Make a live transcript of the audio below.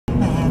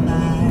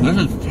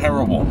This is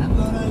terrible.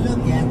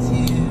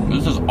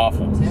 This is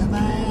awful.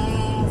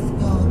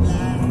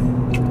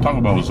 Taco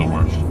Bell was the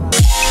worst.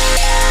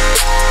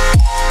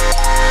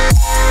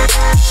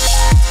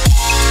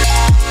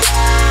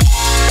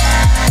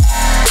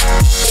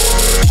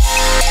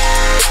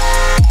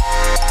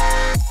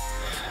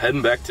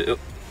 Heading back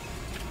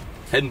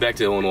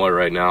to Illinois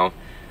right now.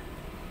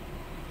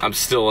 I'm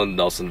still in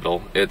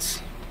Nelsonville.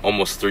 It's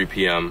almost 3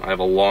 p.m. I have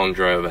a long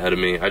drive ahead of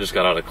me. I just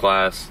got out of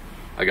class.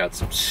 I got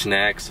some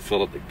snacks to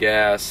fill up the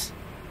gas,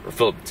 or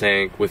fill up the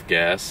tank with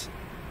gas,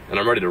 and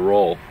I'm ready to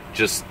roll.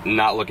 Just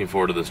not looking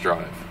forward to this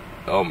drive.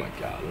 Oh my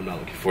God, I'm not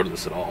looking forward to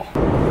this at all.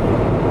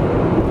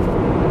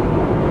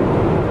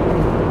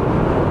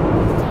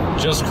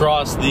 Just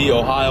crossed the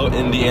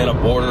Ohio-Indiana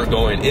border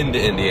going into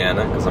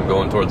Indiana because I'm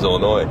going towards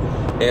Illinois.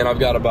 And I've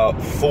got about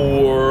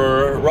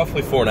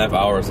roughly 4.5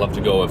 hours left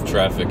to go if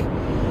traffic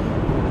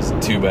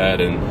isn't too bad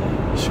in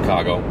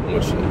Chicago,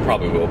 which it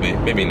probably will be.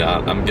 Maybe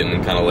not. I'm getting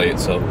in kind of late,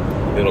 so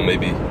it'll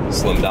maybe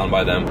slim down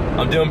by then.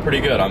 I'm doing pretty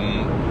good.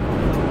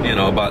 I'm, you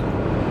know, about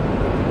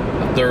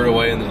a third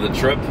away into the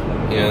trip,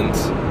 and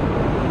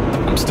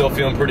I'm still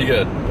feeling pretty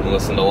good. I'm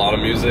listening to a lot of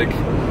music,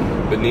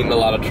 been eating a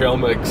lot of trail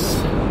mix.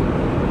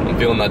 I'm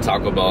feeling that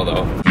Taco Bell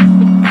though.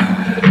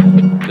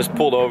 Just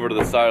pulled over to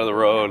the side of the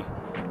road.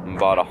 I'm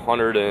about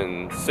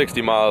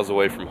 160 miles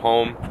away from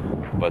home,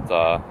 but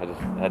I just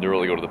had to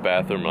really go to the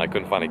bathroom and I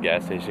couldn't find a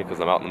gas station because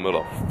I'm out in the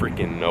middle of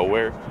freaking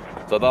nowhere.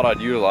 So I thought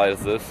I'd utilize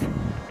this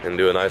and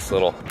do a nice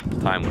little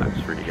time lapse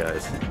for you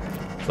guys.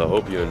 So I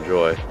hope you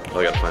enjoy. Oh,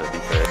 I gotta find a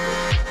decent angle.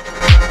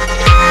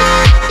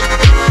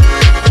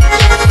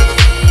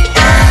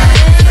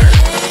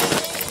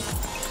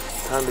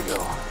 Time to go.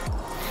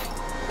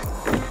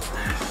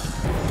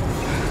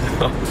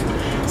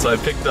 So I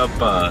picked up,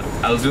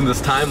 I was doing this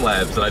time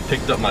lapse and I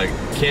picked up my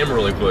camera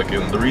really quick,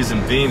 and the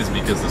reason being is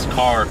because this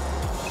car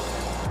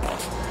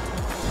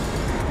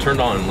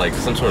turned on like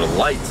some sort of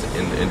lights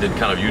and did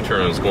kind of U-turn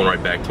and was going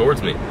right back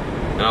towards me.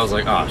 And I was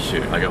like, oh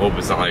shoot, like I hope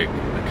it's not like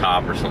a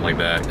cop or something like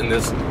that. And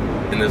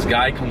this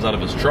guy comes out of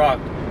his truck,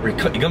 or he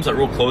comes out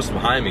real close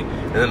behind me,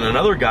 and then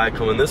another guy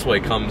coming this way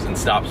comes and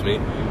stops me,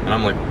 and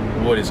I'm like,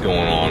 what is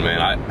going on,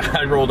 man?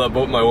 I rolled up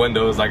both my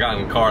windows, I got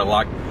in the car,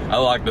 I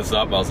locked this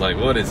up. I was like,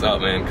 what is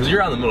up, man? Because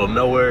you're out in the middle of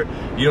nowhere.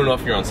 You don't know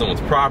if you're on someone's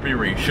property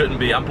where you shouldn't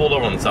be. I'm pulled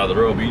over on the side of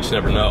the road, but you just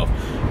never know.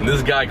 And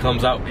this guy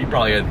comes out, he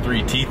probably had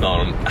 3 teeth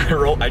on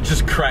him. I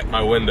just cracked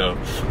my window.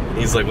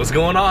 He's like, what's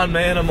going on,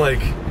 man? I'm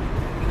like,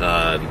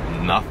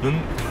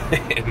 nothing.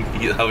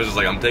 And I was just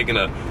like, I'm taking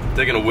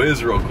a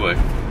whiz real quick.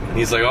 And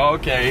he's like, oh,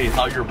 okay,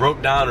 thought you're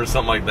broke down or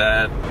something like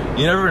that.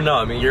 You never know.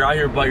 I mean, you're out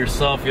here by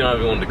yourself. You don't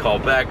have anyone to call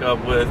back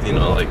up with. You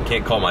know, like,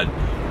 can't call my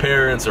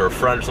parents or a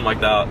friend or something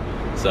like that.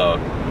 So,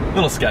 a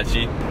little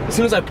sketchy. As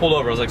soon as I pulled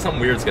over, I was like, something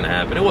weird's gonna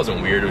happen. It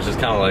wasn't weird, it was just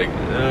kind of like,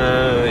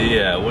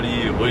 yeah, what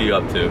are you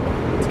up to?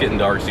 It's getting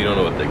dark, so you don't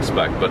know what to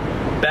expect. But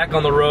back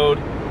on the road,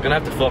 gonna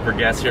have to fill up for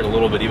gas here in a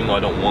little bit, even though I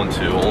don't want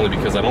to, only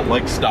because I don't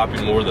like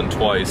stopping more than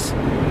twice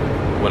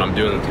when I'm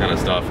doing this kind of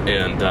stuff.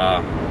 And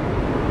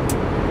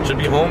should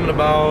be home in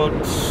about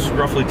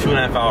roughly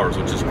 2.5 hours,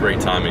 which is great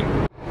timing.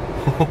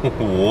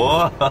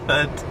 What?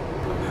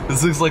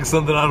 This looks like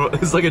something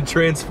it's like a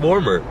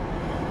Transformer.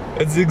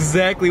 That's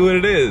exactly what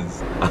it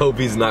is. I hope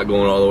he's not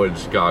going all the way to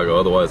Chicago,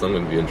 otherwise I'm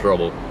gonna be in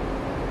trouble.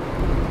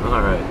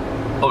 All right.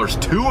 Oh, there's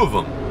 2 of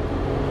them.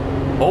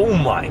 Oh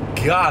my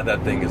God,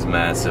 that thing is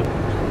massive.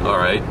 All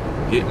right,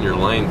 get in your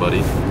lane,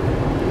 buddy.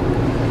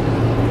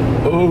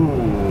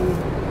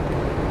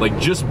 Oh, like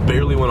just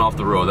barely went off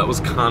the road. That was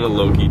kind of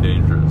low-key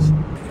dangerous.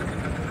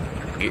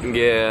 Getting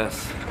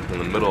gas in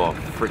the middle of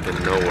freaking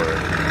nowhere.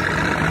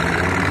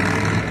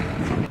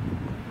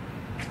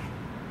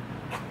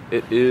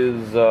 It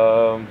is,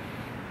 I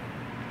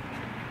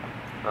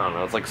don't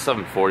know, it's like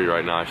 7:40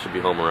 right now. I should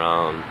be home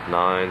around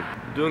 9.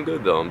 I'm doing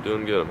good though, I'm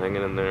doing good. I'm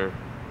hanging in there.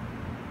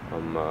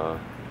 I'm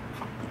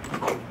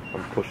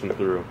pushing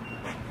through.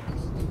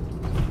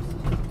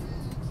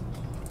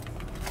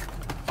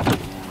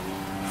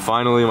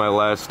 Finally, my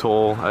last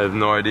toll. I have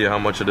no idea how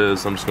much it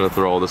is. I'm just gonna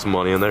throw all this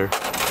money in there.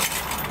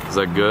 Is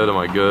that good? Am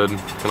I good?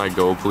 Can I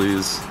go,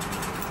 please?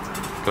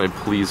 Can I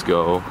please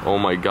go? Oh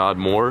my God,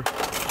 more?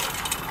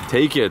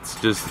 Take it.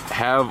 Just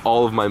have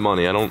all of my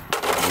money. I don't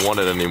want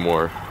it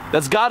anymore.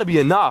 That's gotta be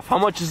enough. How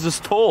much is this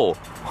toll?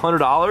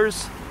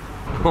 $100?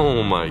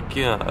 Oh my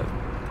God.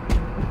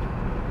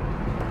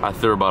 I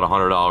threw about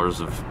 $100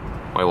 of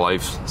my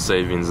life's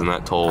savings in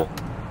that toll,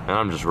 and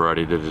I'm just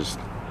ready to just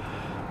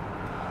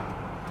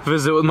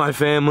visit with my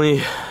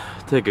family,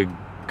 take a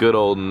good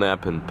old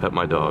nap, and pet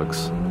my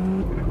dogs.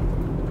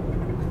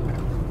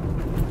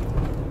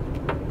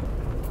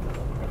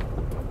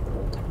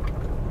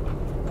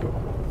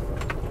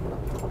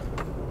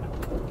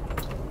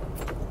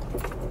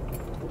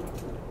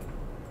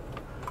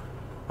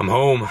 I'm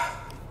home.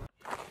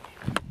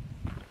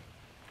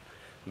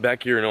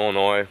 Back here in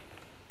Illinois. I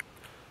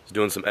was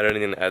doing some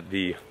editing at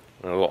the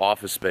little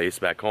office space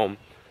back home.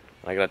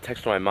 I got a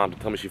text from my mom to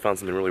tell me she found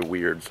something really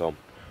weird, so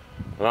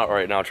I'm out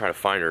right now trying to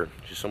find her.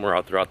 She's somewhere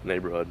out throughout the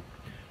neighborhood.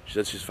 She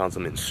said she's found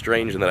something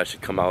strange and that I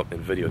should come out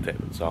and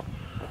videotape it. So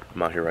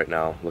I'm out here right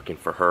now looking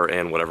for her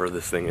and whatever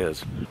this thing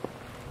is.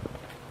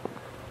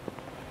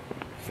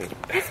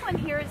 This one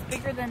here is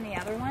bigger than the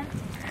other one.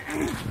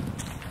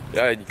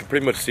 Yeah, you can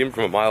pretty much see him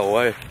from a mile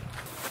away.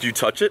 Do you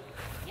touch it?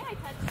 Yeah, I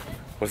touched it.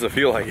 What's it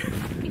feel like? It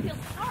feels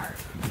hard.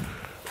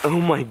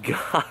 Oh my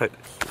god.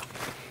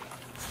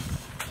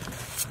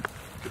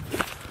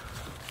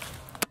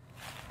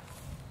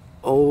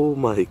 Oh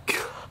my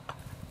god.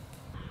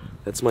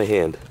 That's my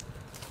hand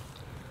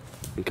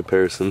in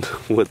comparison to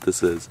what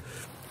this is.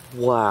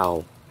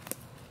 Wow.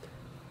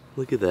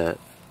 Look at that.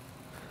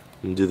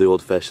 And do the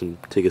old-fashioned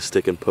take a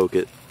stick and poke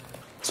it.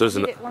 So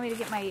there's Want me to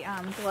get my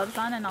gloves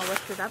on and I'll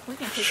lift it up? We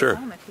can take sure. it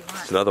home if you want.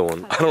 It's another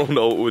one. I don't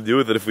know what we'd do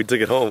with it if we took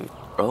it home.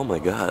 Oh my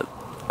god.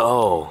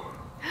 Oh.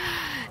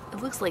 It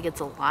looks like it's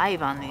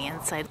alive on the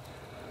inside.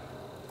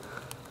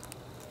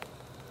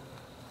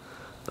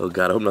 Oh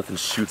god, I hope nothing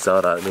shoots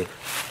out at me.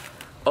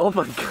 Oh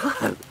my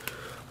god.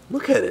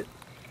 Look at it.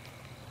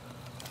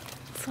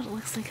 That's what it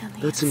looks like on the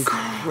That's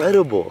inside.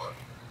 incredible.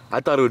 I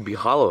thought it would be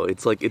hollow.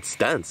 It's like, it's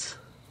dense.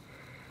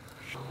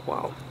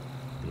 Wow.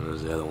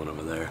 There's the other one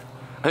over there.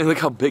 I mean, look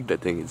how big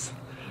that thing is.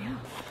 Yeah.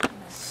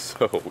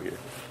 So weird.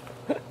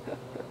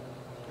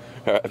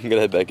 Alright, I'm gonna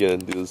head back in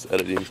and do this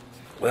editing.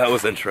 Well, that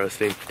was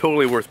interesting.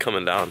 Totally worth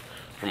coming down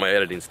from my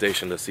editing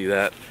station to see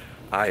that.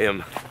 I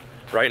am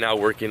right now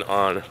working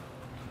on,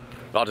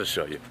 I'll just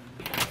show you.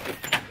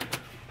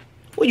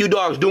 What you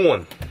dogs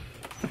doing?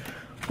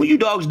 What you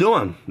dogs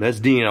doing? That's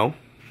Dino.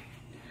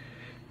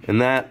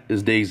 And that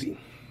is Daisy.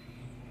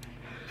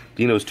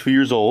 Dino's 2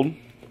 years old,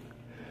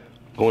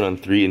 going on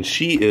 3, and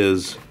she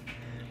is,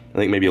 I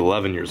think, maybe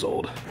 11 years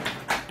old.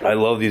 I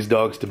love these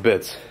dogs to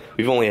bits.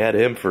 We've only had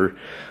him for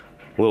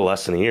a little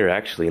less than a year,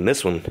 actually, and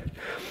this one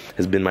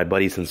has been my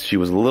buddy since she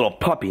was a little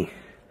puppy.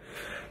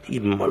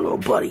 He's my little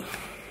buddy.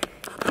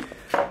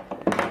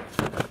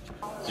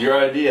 It's your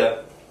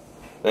idea.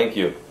 Thank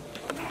you.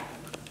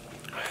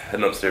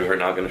 Heading upstairs right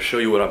now, I'm going to show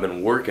you what I've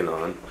been working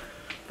on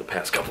the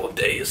past couple of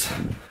days.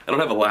 I don't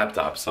have a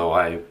laptop, so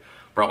I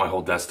brought my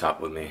whole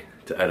desktop with me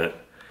to edit,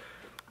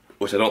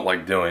 which I don't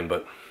like doing,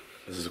 but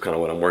this is kind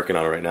of what I'm working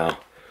on right now.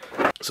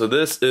 So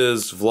this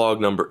is vlog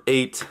number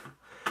 8.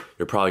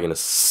 You're probably gonna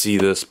see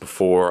this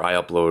before I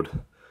upload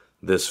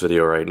this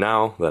video right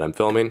now that I'm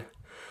filming,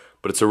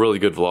 but it's a really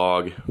good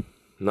vlog.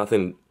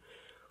 Nothing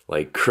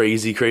like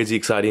crazy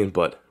exciting,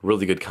 but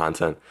really good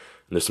content.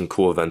 And there's some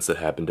cool events that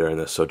happened during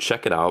this, so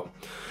check it out.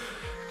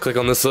 Click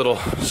on this little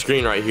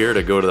screen right here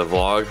to go to the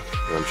vlog,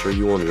 and I'm sure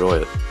you will enjoy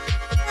it.